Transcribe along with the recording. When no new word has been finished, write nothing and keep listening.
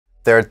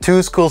There are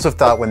two schools of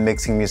thought when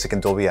mixing music in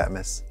Dolby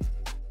Atmos.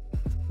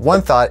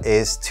 One thought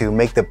is to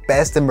make the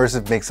best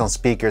immersive mix on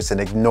speakers and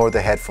ignore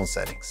the headphone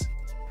settings.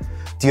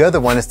 The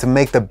other one is to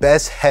make the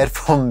best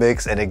headphone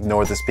mix and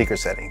ignore the speaker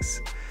settings.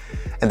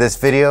 In this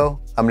video,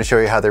 I'm going to show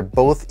you how they're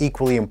both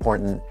equally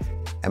important.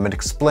 I'm going to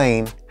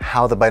explain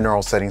how the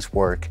binaural settings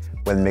work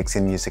when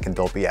mixing music in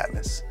Dolby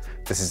Atmos.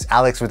 This is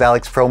Alex with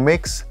Alex Pro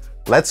Mix.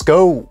 Let's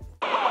go!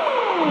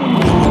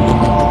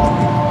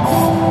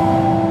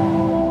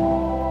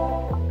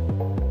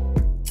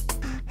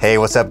 Hey,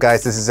 what's up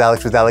guys? This is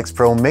Alex with Alex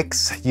Pro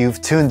Mix.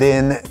 You've tuned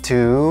in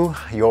to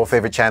your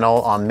favorite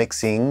channel on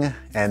mixing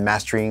and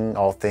mastering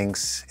all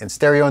things in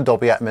stereo and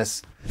Dolby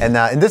Atmos. And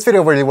in this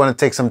video, we really want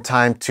to take some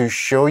time to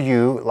show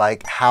you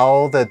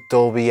how the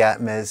Dolby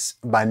Atmos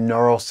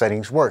binaural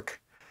settings work.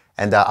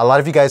 And a lot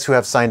of you guys who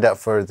have signed up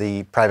for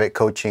the private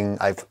coaching,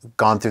 I've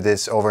gone through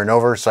this over and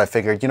over. So I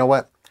figured, you know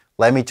what?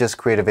 Let me just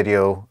create a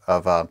video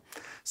of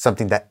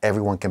something that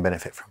everyone can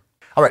benefit from.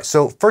 All right,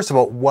 so first of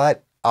all,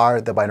 what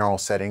are the binaural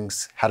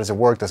settings? How does it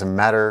work? Does it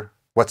matter?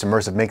 What's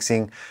immersive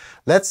mixing?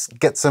 Let's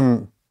get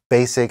some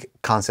basic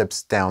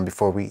concepts down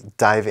before we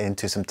dive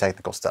into some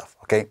technical stuff,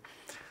 okay?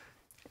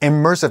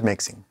 Immersive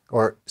mixing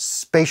or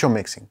spatial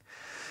mixing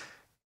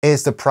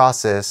is the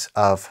process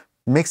of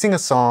mixing a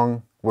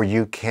song where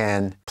you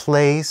can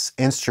place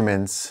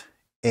instruments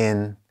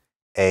in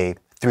a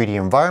 3D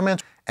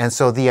environment. And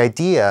so the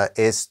idea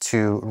is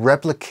to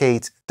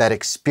replicate that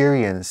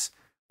experience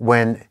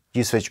when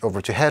you switch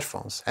over to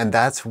headphones. And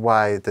that's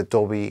why the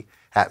Dolby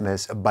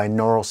Atmos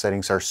binaural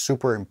settings are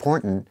super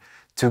important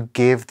to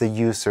give the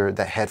user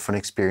that headphone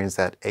experience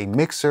that a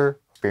mixer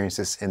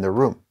experiences in the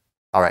room.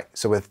 All right,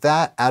 so with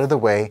that out of the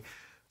way,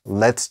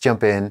 let's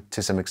jump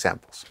into some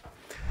examples.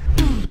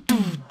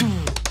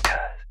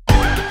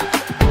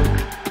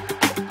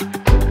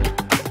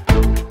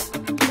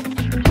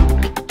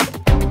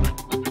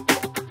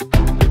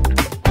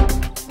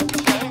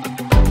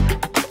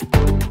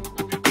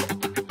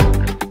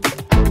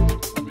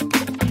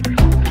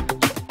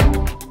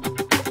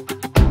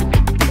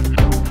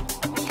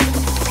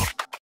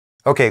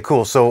 Okay,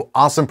 cool. So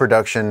awesome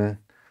production.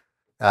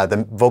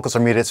 The vocals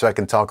are muted so I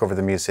can talk over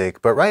the music.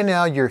 But right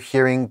now you're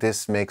hearing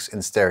this mix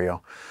in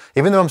stereo.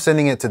 Even though I'm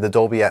sending it to the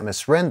Dolby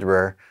Atmos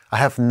renderer, I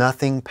have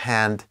nothing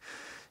panned,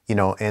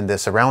 in the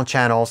surround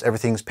channels.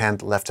 Everything's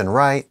panned left and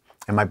right,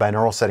 and my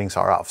binaural settings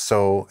are off.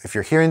 So if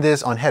you're hearing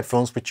this on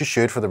headphones, which you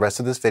should for the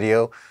rest of this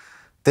video,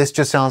 this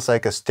just sounds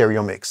like a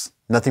stereo mix.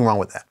 Nothing wrong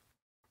with that.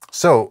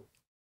 So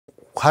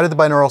how did the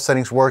binaural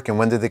settings work and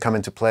when did they come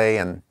into play?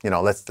 And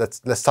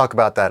let's talk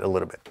about that a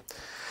little bit.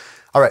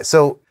 All right,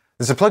 so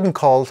there's a plugin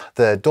called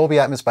the Dolby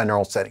Atmos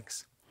binaural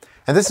settings.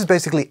 And this is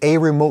basically a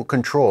remote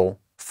control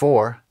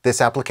for this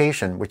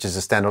application, which is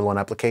a standalone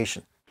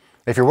application.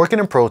 If you're working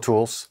in Pro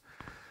Tools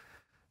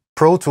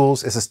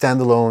is a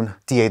standalone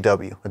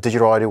DAW, a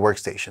digital audio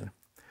workstation.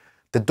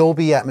 The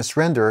Dolby Atmos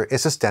renderer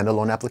is a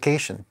standalone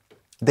application.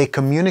 They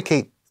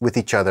communicate with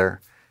each other,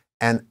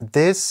 and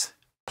this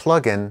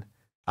plugin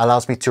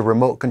allows me to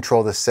remote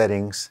control the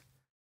settings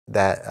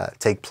that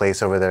take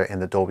place over there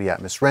in the Dolby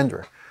Atmos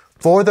renderer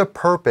for the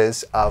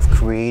purpose of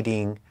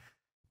creating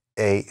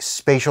a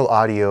spatial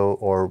audio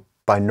or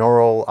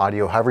binaural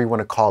audio, however you want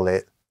to call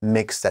it,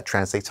 mix that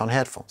translates on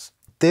headphones.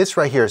 This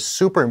right here is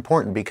super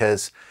important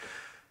because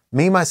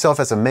me, myself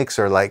as a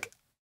mixer,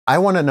 I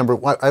want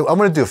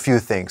to do a few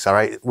things, all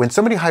right? When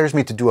somebody hires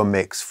me to do a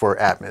mix for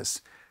Atmos,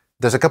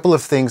 there's a couple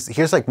of things.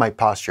 Here's my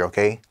posture,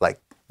 okay?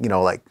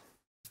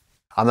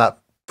 I'm not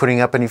putting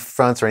up any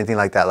fronts or anything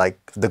like that.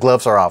 The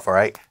gloves are off, all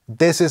right?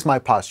 This is my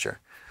posture.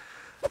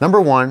 Number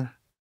one,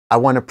 I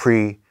want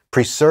to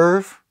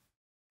preserve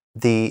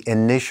the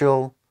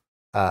initial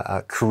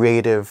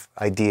creative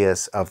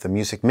ideas of the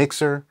music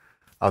mixer,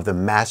 of the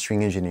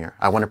mastering engineer.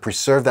 I want to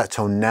preserve that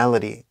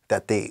tonality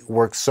that they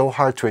work so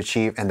hard to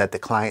achieve and that the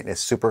client is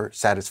super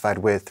satisfied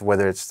with,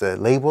 whether it's the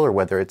label or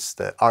whether it's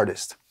the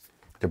artist.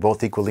 They're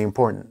both equally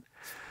important.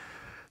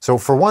 So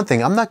for one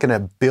thing, I'm not going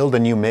to build a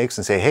new mix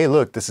and say, hey,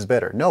 look, this is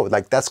better. No,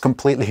 that's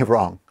completely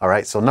wrong. All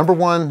right. So number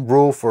one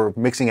rule for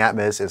mixing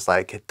Atmos is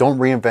don't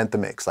reinvent the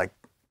mix.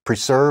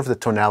 Preserve the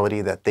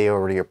tonality that they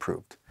already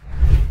approved.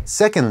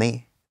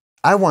 Secondly,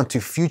 I want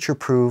to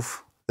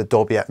future-proof the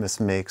Dolby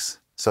Atmos mix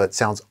so it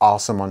sounds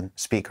awesome on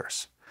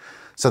speakers.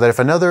 So that if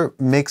another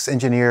mix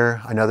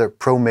engineer, another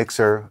pro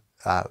mixer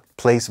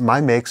plays my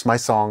mix, my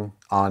song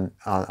on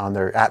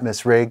their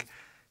Atmos rig,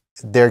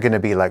 they're going to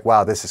be like,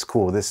 wow, this is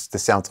cool. This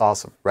sounds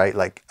awesome, right?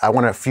 I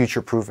want to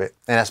future-proof it.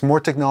 And as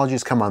more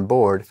technologies come on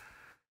board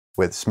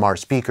with smart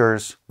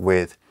speakers,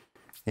 with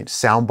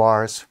sound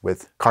bars,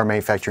 with car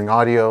manufacturing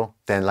audio,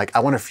 then I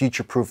want to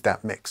future-proof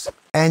that mix.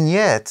 And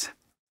yet,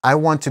 I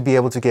want to be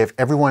able to give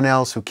everyone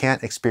else who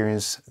can't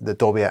experience the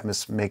Dolby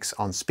Atmos mix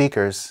on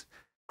speakers,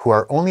 who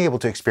are only able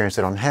to experience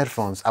it on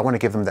headphones, I want to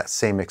give them that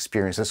same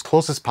experience as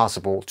close as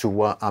possible to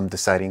what I'm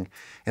deciding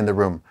in the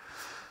room.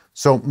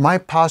 So my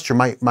posture,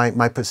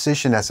 my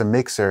position as a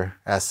mixer,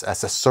 as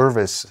a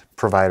service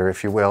provider,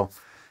 if you will,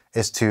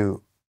 is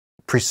to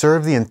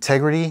preserve the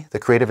integrity, the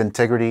creative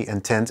integrity,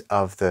 intent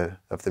of the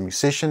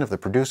musician, of the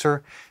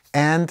producer,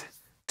 and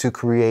to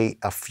create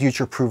a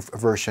future-proof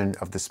version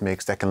of this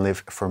mix that can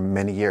live for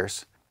many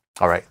years.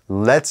 All right,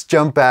 let's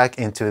jump back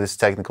into this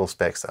technical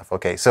spec stuff.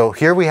 Okay, so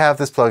here we have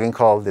this plugin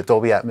called the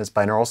Dolby Atmos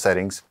Binaural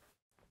Settings.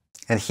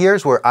 And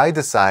here's where I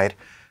decide,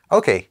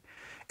 okay,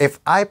 if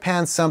I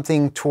pan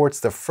something towards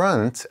the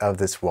front of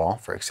this wall,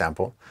 for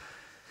example,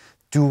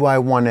 do I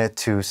want it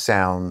to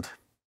sound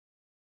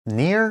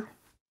near?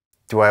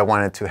 Do I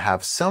want it to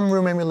have some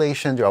room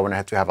emulation? Do I want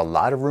it to have a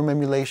lot of room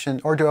emulation?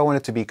 Or do I want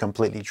it to be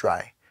completely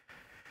dry?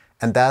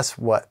 And that's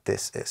what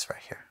this is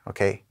right here,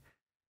 okay?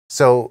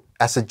 So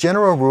as a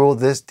general rule,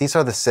 these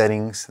are the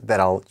settings that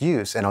I'll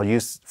use, and I'll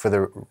use for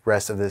the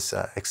rest of this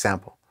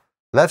example.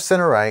 Left,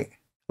 center, right,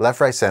 left,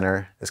 right,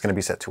 center is going to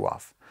be set to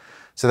off.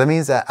 So that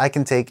means that I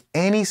can take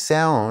any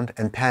sound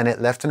and pan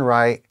it left and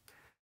right,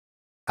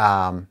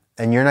 and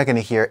you're not going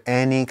to hear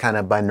any kind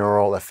of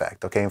binaural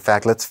effect, okay? In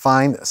fact, let's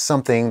find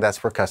something that's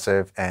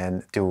percussive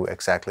and do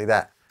exactly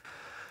that.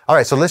 All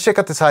right, so let's check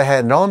out this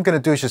hi-hat, and all I'm going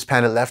to do is just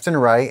pan it left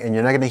and right, and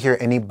you're not going to hear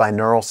any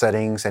binaural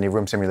settings, any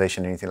room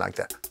simulation, anything like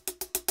that.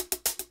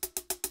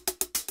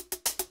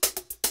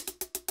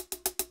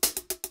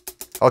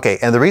 Okay,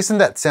 and the reason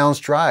that sounds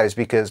dry is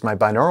because my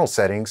binaural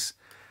settings,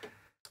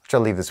 which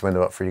I'll leave this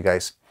window up for you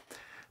guys.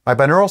 My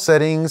binaural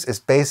settings is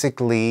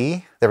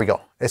basically, there we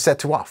go, it's set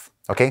to off,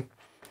 okay?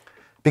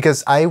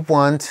 Because I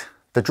want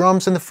the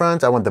drums in the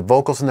front, I want the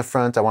vocals in the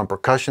front, I want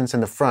percussions in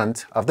the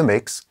front of the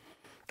mix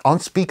on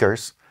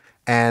speakers,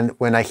 and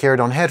when I hear it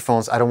on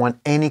headphones, I don't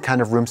want any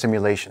kind of room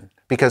simulation.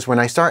 Because when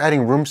I start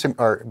adding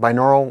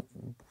binaural,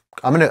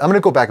 I'm gonna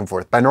go back and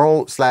forth,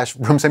 binaural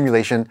 / room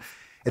simulation,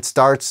 it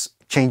starts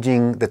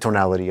changing the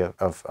tonality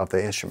of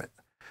the instrument,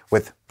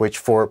 which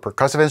for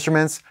percussive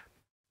instruments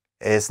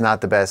is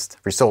not the best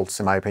results,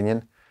 in my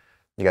opinion.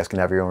 You guys can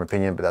have your own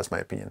opinion, but that's my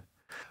opinion.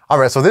 All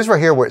right, so this right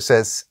here where it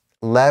says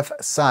left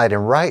side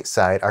and right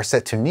side are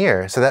set to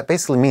near. So that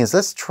basically means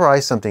let's try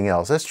something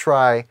else. Let's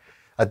try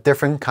a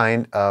different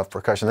kind of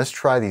percussion. Let's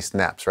try these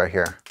snaps right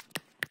here.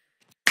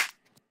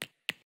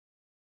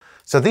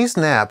 So these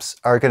snaps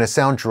are gonna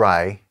sound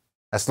dry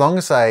as long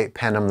as I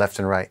pan them left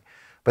and right.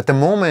 But the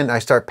moment I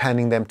start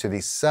panning them to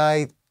these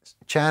side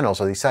channels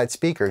or these side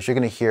speakers, you're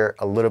going to hear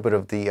a little bit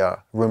of the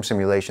room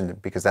simulation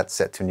because that's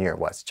set to near.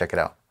 Watch, check it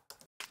out.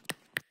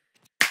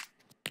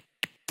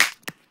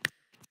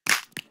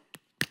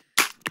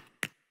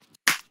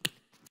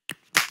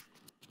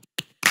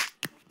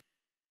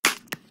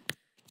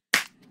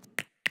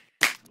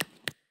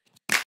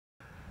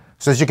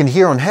 So as you can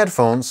hear on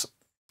headphones,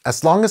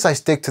 as long as I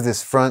stick to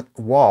this front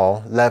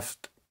wall,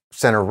 left,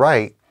 center,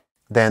 right,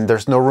 then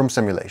there's no room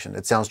simulation.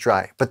 It sounds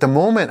dry. But the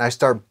moment I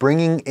start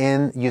bringing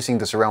in, using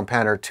the surround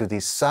panner to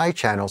these side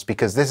channels,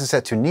 because this is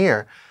set to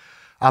near,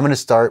 I'm gonna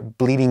start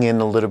bleeding in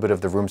a little bit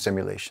of the room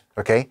simulation,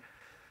 okay?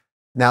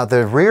 Now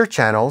the rear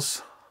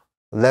channels,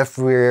 left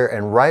rear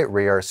and right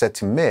rear are set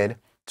to mid,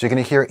 so you're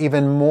gonna hear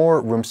even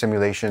more room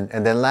simulation.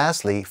 And then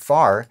lastly,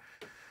 far,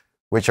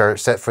 which are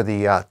set for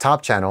the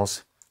top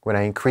channels, when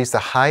I increase the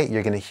height,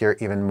 you're gonna hear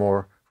even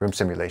more room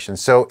simulation.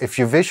 So if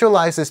you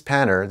visualize this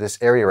panner, this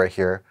area right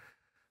here,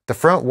 the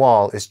front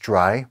wall is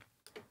dry.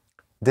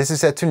 This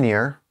is set to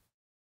near.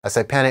 As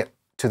I pan it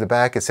to the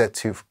back, it's set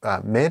to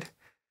mid.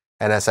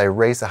 And as I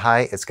raise the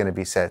height, it's going to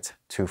be set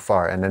to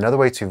far. And another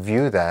way to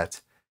view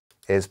that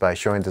is by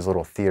showing this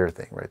little theater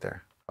thing right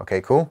there. Okay,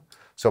 cool.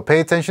 So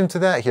pay attention to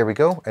that. Here we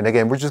go. And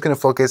again, we're just going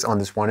to focus on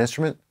this one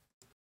instrument.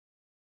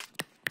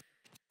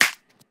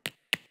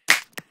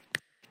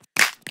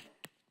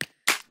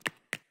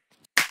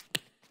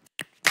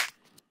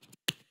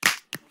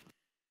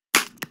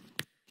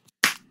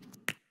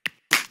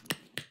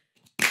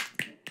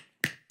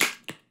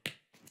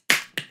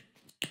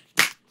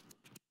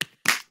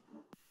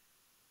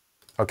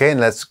 Okay,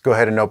 and let's go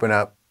ahead and open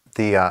up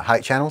the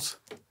height channels.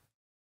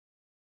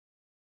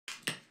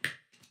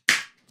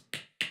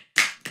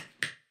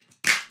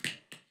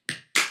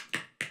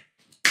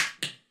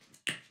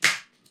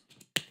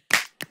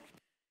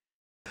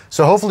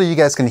 So hopefully you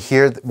guys can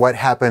hear what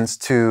happens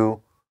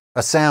to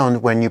a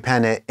sound when you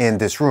pan it in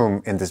this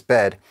room, in this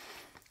bed,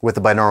 with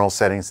the binaural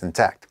settings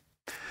intact.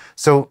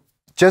 So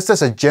just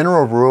as a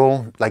general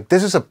rule, like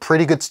this is a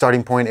pretty good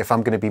starting point if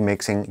I'm going to be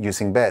mixing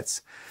using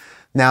beds.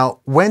 Now,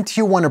 when do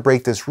you want to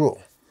break this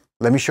rule?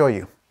 Let me show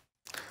you.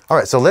 All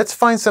right, so let's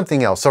find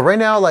something else. So right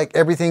now, like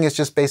everything is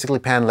just basically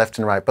pan left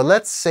and right, but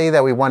let's say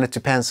that we wanted to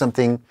pan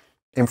something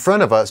in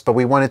front of us, but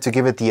we wanted to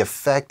give it the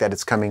effect that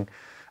it's coming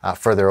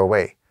further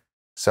away.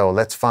 So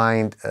let's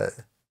find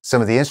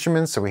some of the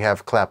instruments. So we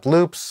have clap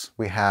loops.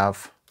 We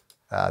have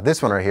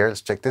this one right here.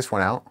 Let's check this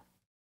one out.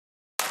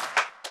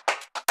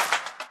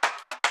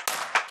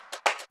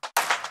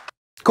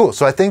 Cool,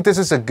 so I think this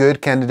is a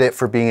good candidate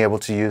for being able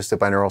to use the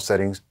binaural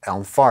settings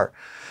on far.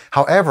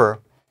 However,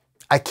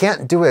 I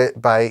can't do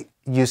it by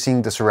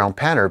using the surround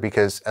panner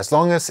because as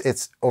long as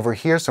it's over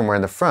here somewhere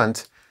in the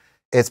front,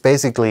 it's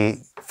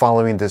basically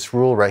following this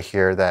rule right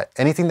here that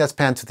anything that's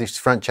panned to these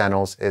front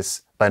channels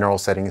is binaural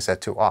settings set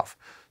to off.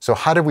 So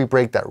how do we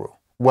break that rule?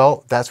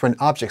 Well, that's when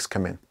objects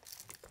come in.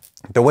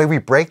 The way we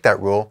break that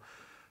rule,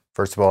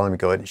 first of all, let me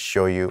go ahead and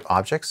show you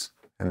objects,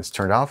 and it's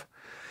turned off,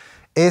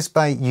 is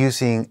by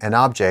using an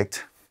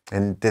object.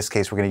 In this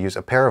case, we're going to use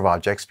a pair of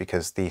objects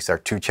because these are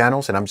 2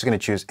 channels, and I'm just going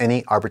to choose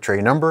any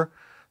arbitrary number.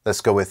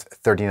 Let's go with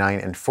 39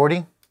 and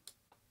 40.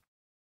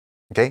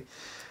 Okay,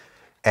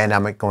 and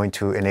I'm going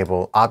to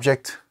enable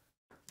object.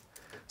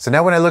 So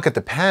now when I look at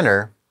the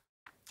panner,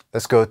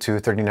 let's go to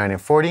 39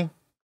 and 40.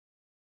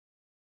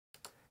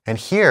 And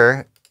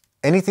here,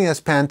 anything that's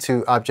panned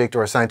to object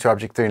or assigned to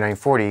object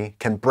 3940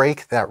 can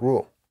break that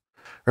rule.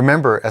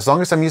 Remember, as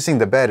long as I'm using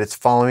the bed, it's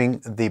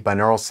following the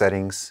binaural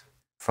settings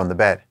from the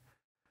bed.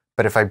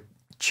 But if I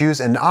choose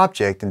an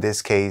object, in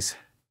this case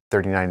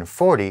 39 and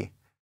 40,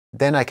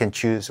 then I can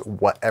choose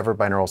whatever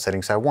binaural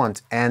settings I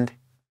want and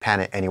pan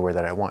it anywhere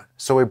that I want.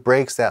 So it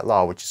breaks that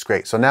law, which is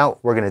great. So now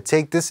we're going to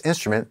take this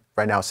instrument,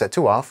 right now set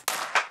to off.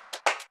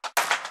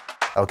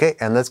 Okay,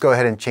 and let's go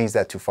ahead and change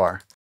that to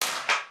far.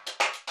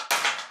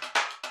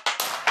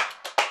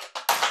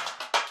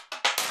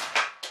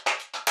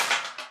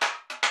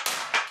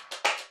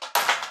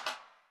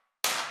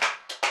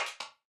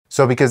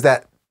 So because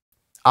that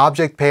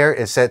object pair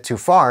is set to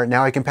far,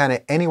 now I can pan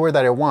it anywhere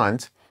that I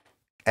want,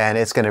 and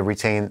it's going to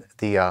retain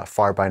the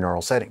far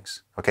binaural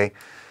settings. Okay.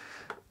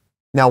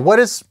 Now, what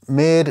does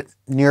mid,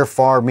 near,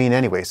 far mean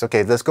anyways?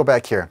 Okay, let's go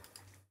back here.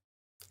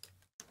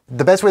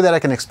 The best way that I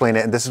can explain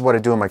it, and this is what I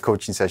do in my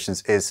coaching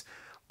sessions, is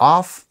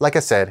off, like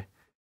I said,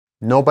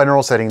 no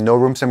binaural setting, no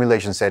room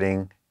simulation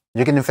setting.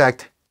 You can, in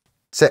fact,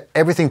 set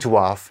everything to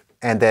off,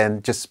 and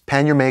then just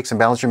pan your mix and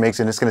balance your mix,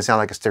 and it's going to sound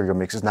like a stereo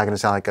mix. It's not going to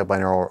sound like a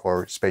binaural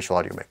or spatial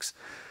audio mix.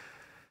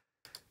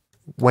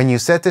 When you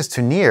set this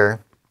to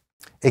near,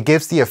 it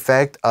gives the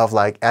effect of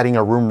like adding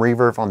a room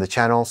reverb on the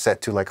channel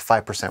set to like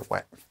 5%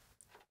 wet.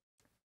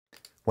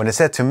 When it's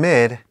set to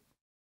mid,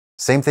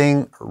 same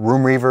thing,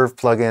 room reverb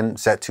plugin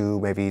set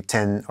to maybe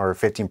 10 or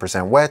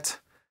 15% wet.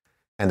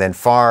 And then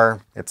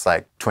far, it's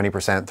like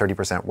 20%,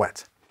 30%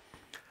 wet.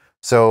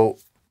 So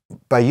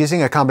by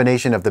using a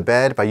combination of the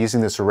bed, by using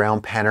the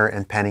surround panner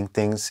and panning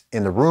things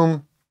in the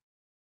room,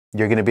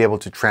 you're going to be able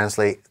to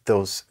translate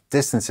those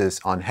distances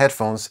on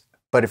headphones.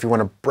 But if you want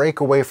to break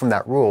away from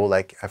that rule,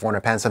 like if I want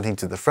to pan something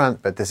to the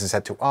front, but this is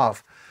set to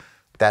off,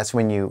 that's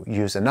when you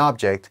use an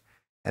object.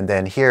 And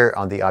then here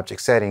on the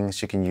object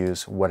settings, you can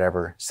use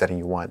whatever setting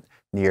you want,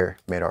 near,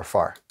 mid, or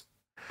far.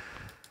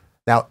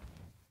 Now,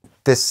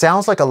 this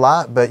sounds like a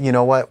lot, but you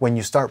know what? When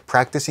you start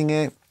practicing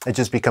it, it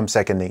just becomes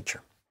second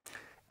nature.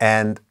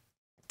 And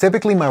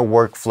typically my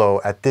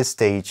workflow at this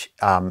stage,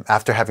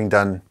 after having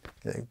done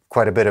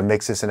quite a bit of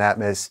mixes in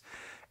Atmos,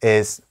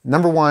 is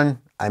number one,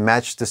 I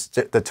match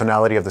the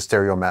tonality of the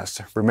stereo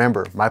master.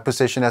 Remember, my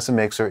position as a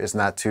mixer is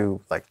not to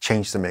like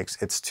change the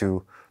mix. It's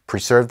to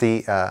preserve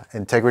the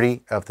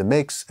integrity of the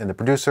mix and the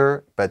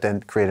producer, but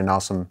then create an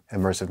awesome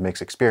immersive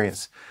mix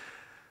experience.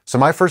 So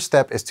my first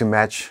step is to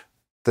match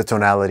the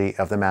tonality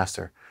of the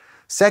master.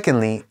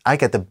 Secondly, I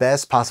get the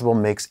best possible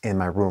mix in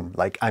my room.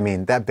 Like, I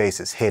mean, that bass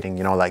is hitting,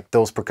 you know, like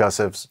those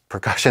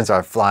percussions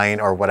are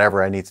flying or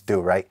whatever I need to do,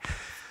 right?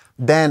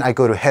 Then I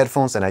go to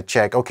headphones and I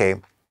check, okay,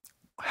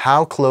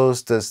 how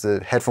close does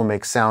the headphone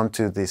mix sound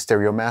to the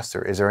stereo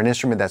master? Is there an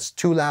instrument that's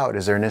too loud?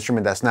 Is there an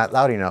instrument that's not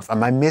loud enough?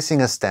 Am I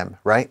missing a stem,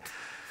 right?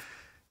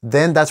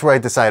 Then that's where I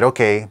decide,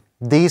 okay,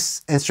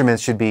 these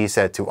instruments should be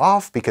set to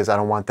off because I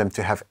don't want them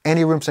to have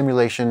any room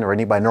simulation or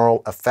any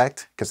binaural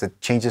effect because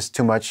it changes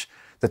too much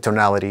the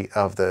tonality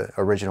of the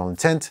original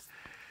intent.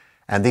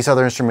 And these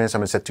other instruments I'm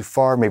going to set to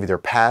far, maybe they're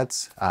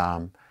pads.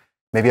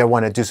 Maybe I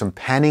want to do some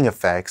panning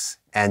effects,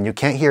 and you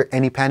can't hear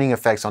any panning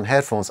effects on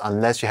headphones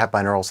unless you have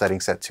binaural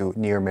settings set to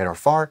near, mid, or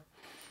far.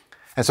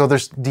 And so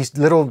there's these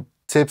little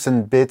tips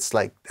and bits,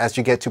 like as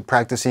you get to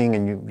practicing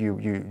and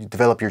you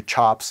develop your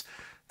chops,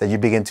 that you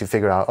begin to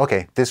figure out,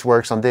 okay, this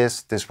works on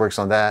this works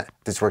on that,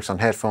 this works on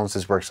headphones,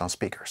 this works on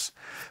speakers.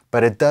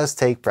 But it does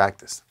take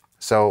practice.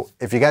 So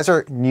if you guys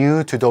are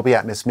new to Dolby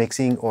Atmos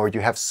mixing, or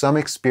you have some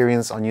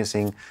experience on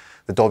using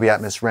the Dolby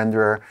Atmos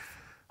renderer,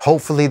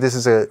 hopefully this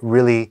is a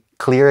really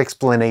clear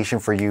explanation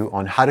for you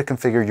on how to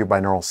configure your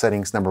binaural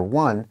settings, number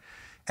one.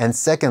 And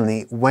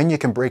secondly, when you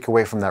can break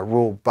away from that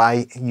rule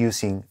by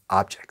using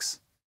objects.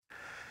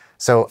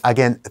 So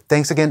again,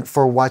 thanks again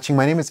for watching.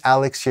 My name is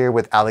Alex here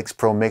with Alex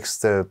Pro Mix.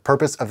 The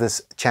purpose of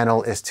this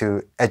channel is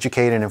to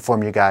educate and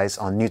inform you guys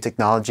on new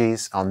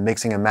technologies, on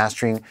mixing and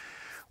mastering.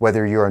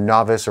 Whether you're a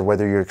novice or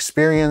whether you're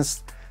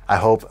experienced, I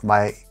hope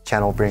my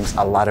channel brings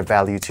a lot of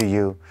value to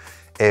you.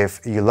 If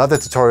you love the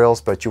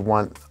tutorials, but you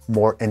want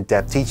more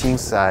in-depth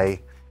teachings,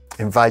 I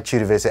invite you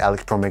to visit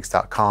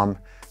alexpromix.com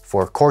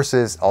for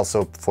courses,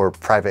 also for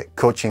private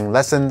coaching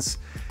lessons.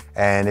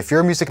 And if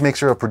you're a music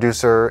mixer or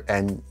producer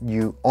and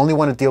you only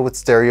want to deal with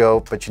stereo,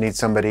 but you need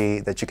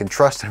somebody that you can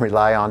trust and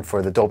rely on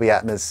for the Dolby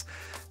Atmos,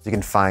 you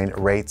can find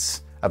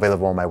rates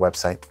available on my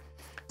website.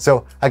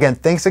 So again,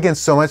 thanks again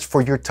so much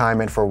for your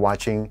time and for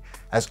watching.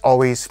 As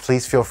always,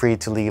 please feel free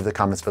to leave the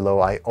comments below.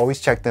 I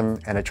always check them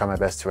and I try my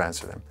best to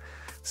answer them.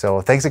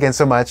 So thanks again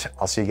so much.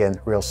 I'll see you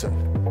again real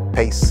soon.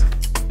 Peace.